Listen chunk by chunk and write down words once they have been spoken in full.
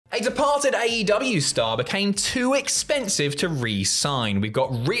A departed AEW star became too expensive to re-sign. We've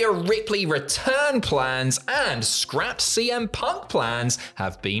got Rhea Ripley return plans and scrapped CM Punk plans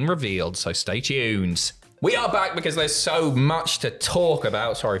have been revealed, so stay tuned. We are back because there's so much to talk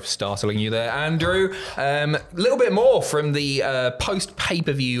about. Sorry for startling you there, Andrew. A little bit more from the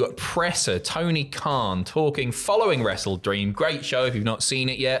post-pay-per-view presser, Tony Khan, talking following Wrestle Dream. Great show if you've not seen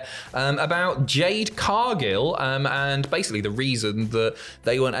it yet, about Jade Cargill and basically the reason that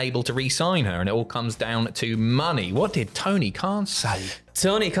they weren't able to re-sign her, and it all comes down to money. What did Tony Khan say?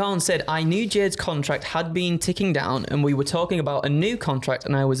 Tony Khan said, I knew Jade's contract had been ticking down and we were talking about a new contract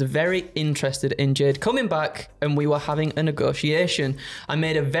and I was very interested in Jade coming back and we were having a negotiation. I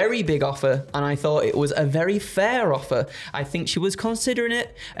made a very big offer and I thought it was a very fair offer. I think she was considering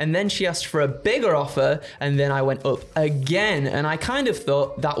it and then she asked for a bigger offer and then I went up again and I kind of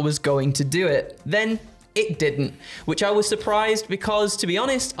thought that was going to do it. Then it didn't, which I was surprised because, to be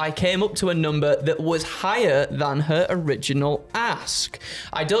honest, I came up to a number that was higher than her original ask.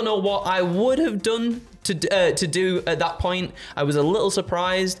 I don't know what I would have done to do at that point. I was a little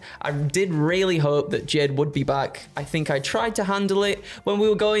surprised. I did really hope that Jade would be back. I think I tried to handle it when we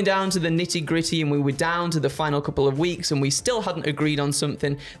were going down to the nitty gritty and we were down to the final couple of weeks and we still hadn't agreed on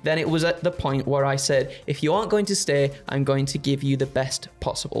something. Then it was at the point where I said, if you aren't going to stay, I'm going to give you the best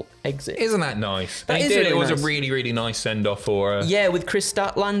possible exit. Isn't that nice? That he is did. really It was nice. a really, really nice send-off for her. Yeah, with Chris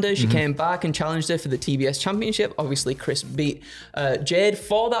Statlander, she came back and challenged her for the TBS Championship. Obviously, Chris beat Jade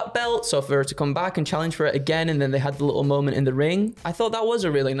for that belt, so for her to come back and challenge for it again, and then they had the little moment in the ring, I thought that was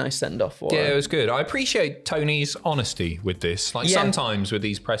a really nice send-off for her. Yeah, it was good. I appreciate Tony's honesty with this. Like sometimes with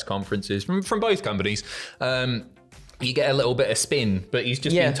these press conferences from both companies, you get a little bit of spin, but he's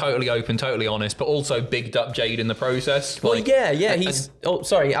just been totally open, totally honest, but also bigged up Jade in the process. Well, he's... Oh,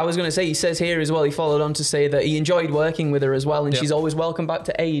 sorry, I was going to say, he says here as well, he followed on to say that he enjoyed working with her as well, and she's always welcome back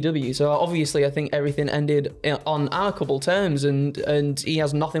to AEW. So obviously, I think everything ended on amicable terms, and he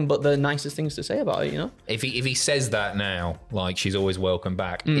has nothing but the nicest things to say about it, you know? If he says that now, like she's always welcome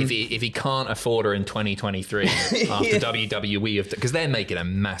back, if he can't afford her in 2023 after WWE have... Because they're making a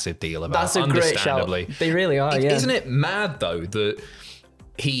massive deal about That's it, a great shout. They really are, Isn't it mad though that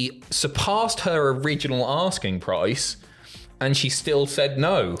he surpassed her original asking price and she still said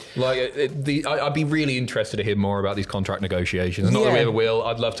no? Like, I'd be really interested to hear more about these contract negotiations. Not that we ever will.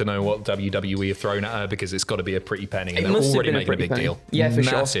 I'd love to know what WWE have thrown at her because it's got to be a pretty penny, and they're already making a big deal. Yeah, for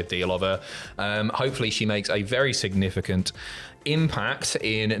sure. Massive deal of her. Hopefully she makes a very significant impact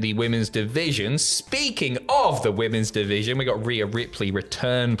in the women's division. Speaking of the women's division, we got Rhea Ripley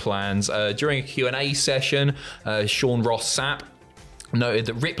return plans. During a Q&A session, Sean Ross Sapp noted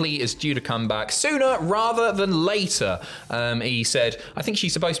that Ripley is due to come back sooner rather than later. He said, I think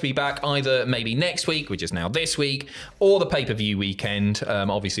she's supposed to be back either maybe next week, which is now this week, or the pay-per-view weekend.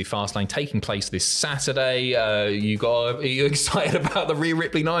 Obviously, Fastlane taking place this Saturday. Are you excited about the Rhea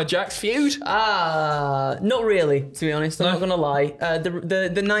Ripley-Nia Jax feud? Not really, to be honest. I'm not going to lie.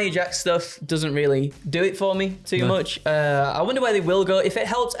 The Nia Jax stuff doesn't really do it for me too much. I wonder where they will go. If it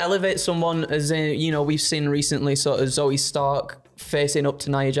helps elevate someone, as in, you know, we've seen recently sort of Zoe Stark facing up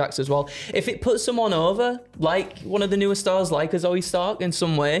to Nia Jax as well. If it puts someone over, like one of the newer stars, like a Zoe Stark in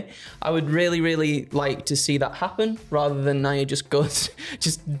some way, I would really, really like to see that happen, rather than Nia just goes,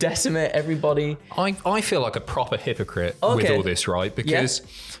 just decimate everybody. I feel like a proper hypocrite with all this, right? Because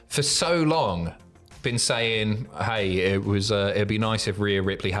for so long, been saying, hey, it'd be nice if Rhea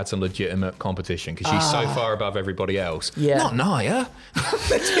Ripley had some legitimate competition because she's so far above everybody else. Yeah. Not Nia.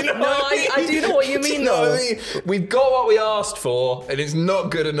 I do know what you mean, though. We've got what we asked for, and it's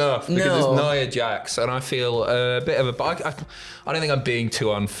not good enough because it's Nia Jax, and I feel a bit of a... I don't think I'm being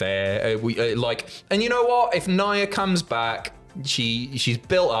too unfair. And you know what? If Nia comes back, she's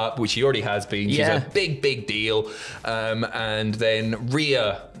built up, which she already has been. She's a big deal. And then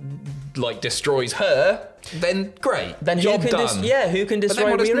Rhea destroys her, then great. Then job done. Who can destroy But then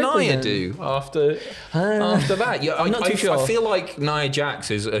what does Rhea Nia do after that? I'm not too sure. I feel like Nia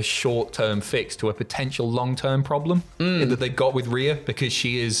Jax is a short-term fix to a potential long-term problem that they've got with Rhea, because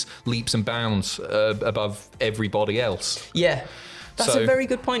she is leaps and bounds above everybody else. Yeah. That's a very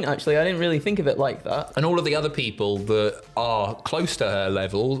good point, actually. I didn't really think of it like that. And all of the other people that are close to her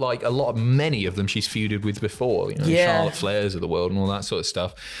level, many of them she's feuded with before, Charlotte Flairs of the world and all that sort of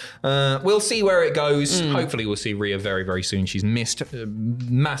stuff. We'll see where it goes. Hopefully we'll see Rhea very, very soon. She's missed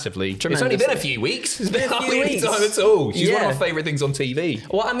massively. It's only been a few weeks. It's been a few weeks. Time at all. She's one of my favourite things on TV.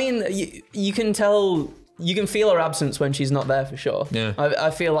 Well, I mean, you can tell... you can feel her absence when she's not there for sure. Yeah.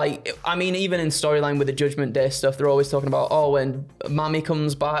 I feel like, I mean, even in storyline with the Judgment Day stuff, they're always talking about, oh, when Mami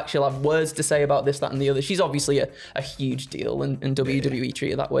comes back, she'll have words to say about this, that, and the other. She's obviously a huge deal, and WWE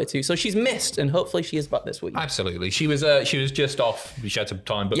treat her that way too. So she's missed, and hopefully she is back this week. Absolutely. She was just off. She had some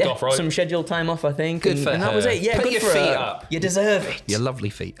time booked off, right? Some scheduled time off, I think. Good for her. And that was it. Yeah, Put good your for feet her. up. You deserve it. Your lovely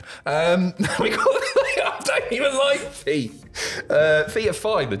feet. We got, I don't even like feet. Feet are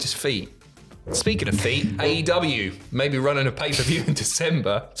fine, they're just feet. Speaking of feet, AEW maybe running a pay-per-view in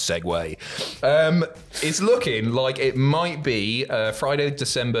December. Segue. It's looking like it might be Friday,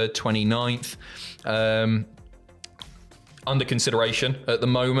 December 29th. Under consideration at the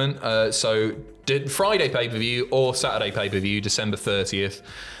moment. So Friday pay-per-view or Saturday pay-per-view, December 30th.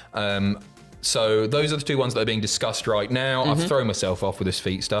 So those are the two ones that are being discussed right now. I've thrown myself off with this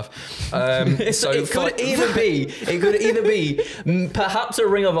feet stuff. It could either be perhaps a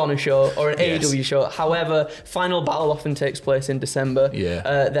Ring of Honor show or an AEW show. However, Final Battle often takes place in December.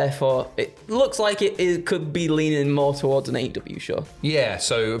 Yeah. Therefore, it looks like it could be leaning more towards an AEW show. Yeah,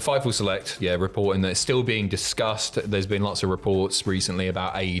 so Fightful Select, reporting that it's still being discussed. There's been lots of reports recently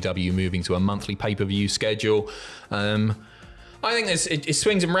about AEW moving to a monthly pay-per-view schedule. I think it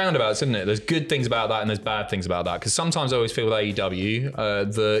swings and roundabouts, isn't it? There's good things about that and there's bad things about that. Because sometimes I always feel with AEW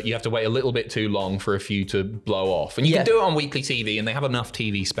that you have to wait a little bit too long for a few to blow off. And you can do it on weekly TV and they have enough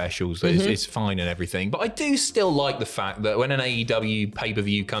TV specials that it's fine and everything. But I do still like the fact that when an AEW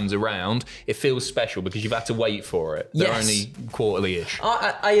pay-per-view comes around, it feels special because you've had to wait for it. They're only quarterly-ish.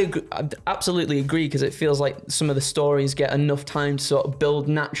 I agree. I absolutely agree, because it feels like some of the stories get enough time to sort of build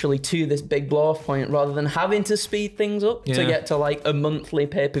naturally to this big blow-off point rather than having to speed things up to get to like a monthly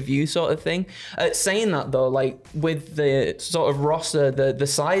pay-per-view sort of thing. Saying that though, like with the sort of roster, the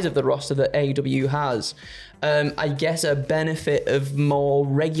size of the roster that AEW has, I guess a benefit of more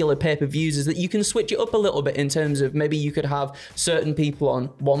regular pay-per-views is that you can switch it up a little bit in terms of maybe you could have certain people on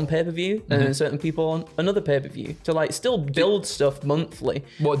one pay-per-view and then certain people on another pay-per-view to like still build stuff monthly.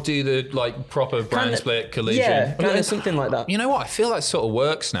 What, do the like proper brand split collision? Yeah, kind of something like that. You know what? I feel that sort of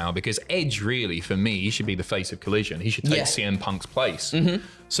works now because Edge really, for me, he should be the face of Collision. He should take CM Punk's place.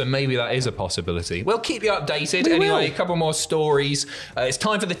 So maybe that is a possibility. We'll keep you updated. Anyway, a couple more stories. It's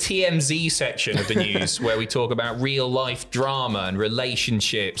time for the TMZ section of the news where we talk about real life drama and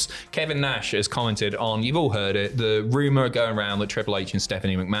relationships. Kevin Nash has commented on, you've all heard it, the rumor going around that Triple H and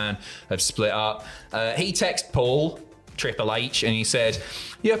Stephanie McMahon have split up. He texted Paul, Triple H, and he said,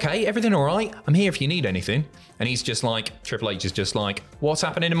 "You okay? Everything all right? I'm here if you need anything." And he's just like, Triple H is just like, "What's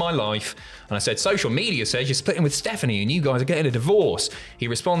happening in my life?" And I said, "Social media says you're splitting with Stephanie and you guys are getting a divorce." He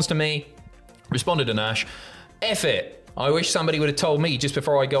responded to Nash, "F it. I wish somebody would have told me just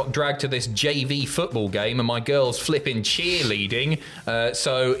before I got dragged to this JV football game and my girl's flipping cheerleading."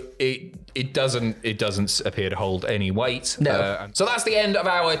 So it doesn't appear to hold any weight. No. So that's the end of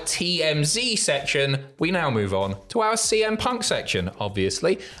our TMZ section. We now move on to our CM Punk section,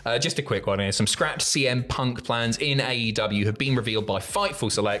 obviously. Just a quick one here. Some scrapped CM Punk plans in AEW have been revealed by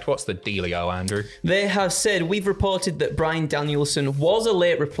Fightful Select. What's the dealio, Andrew? They have said, we've reported that Bryan Danielson was a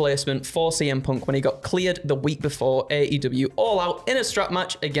late replacement for CM Punk when he got cleared the week before AEW All Out in a strap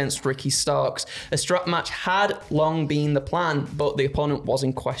match against Ricky Starks. A strap match had long been the plan, but the opponent was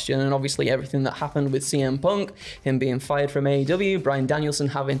in question, and obviously everything that happened with CM Punk, him being fired from AEW, Bryan Danielson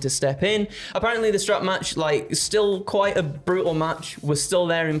having to step in. Apparently the strap match, like, still quite a brutal match, was still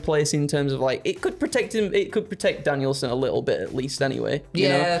there in place in terms of like, it could protect him, it could protect Danielson a little bit at least anyway.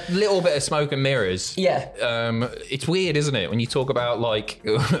 Yeah, a little bit of smoke and mirrors. Yeah. It's weird, isn't it, when you talk about like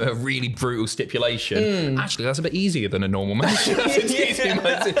a really brutal stipulation. Actually, that's a bit easier than a normal match.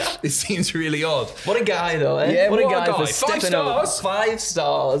 It seems really odd. What a guy though, eh? Yeah, what a guy for 5 stepping stars. up. 5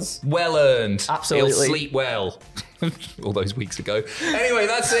 stars. Well earned. Absolutely. He'll sleep well. All those weeks ago. Anyway,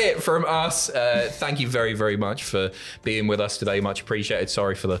 that's it from us. Thank you very, very much for being with us today. Much appreciated.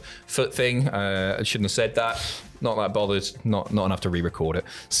 Sorry for the foot thing. I shouldn't have said that. Not that bothered. Not enough to re-record it.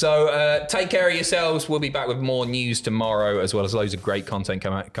 So take care of yourselves. We'll be back with more news tomorrow, as well as loads of great content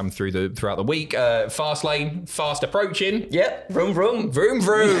come throughout the week. Fastlane, fast approaching. Yep. Vroom, vroom. Vroom,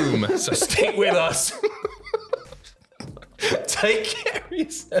 vroom. So stick with us. Take care of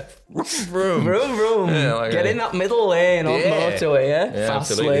yourself. Vroom, vroom, vroom. Yeah, get in that middle lane on motorway, yeah?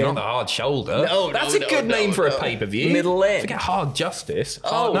 Fast absolutely. lane. Not the hard shoulder. That's a good name for a pay-per-view. Middle lane. Forget hard justice.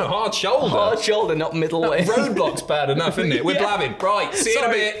 Hard shoulder. Hard shoulder, not middle lane. Roadblock's bad enough, isn't it? We're blabbing. Right, see you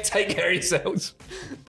in a bit. Take care of yourselves.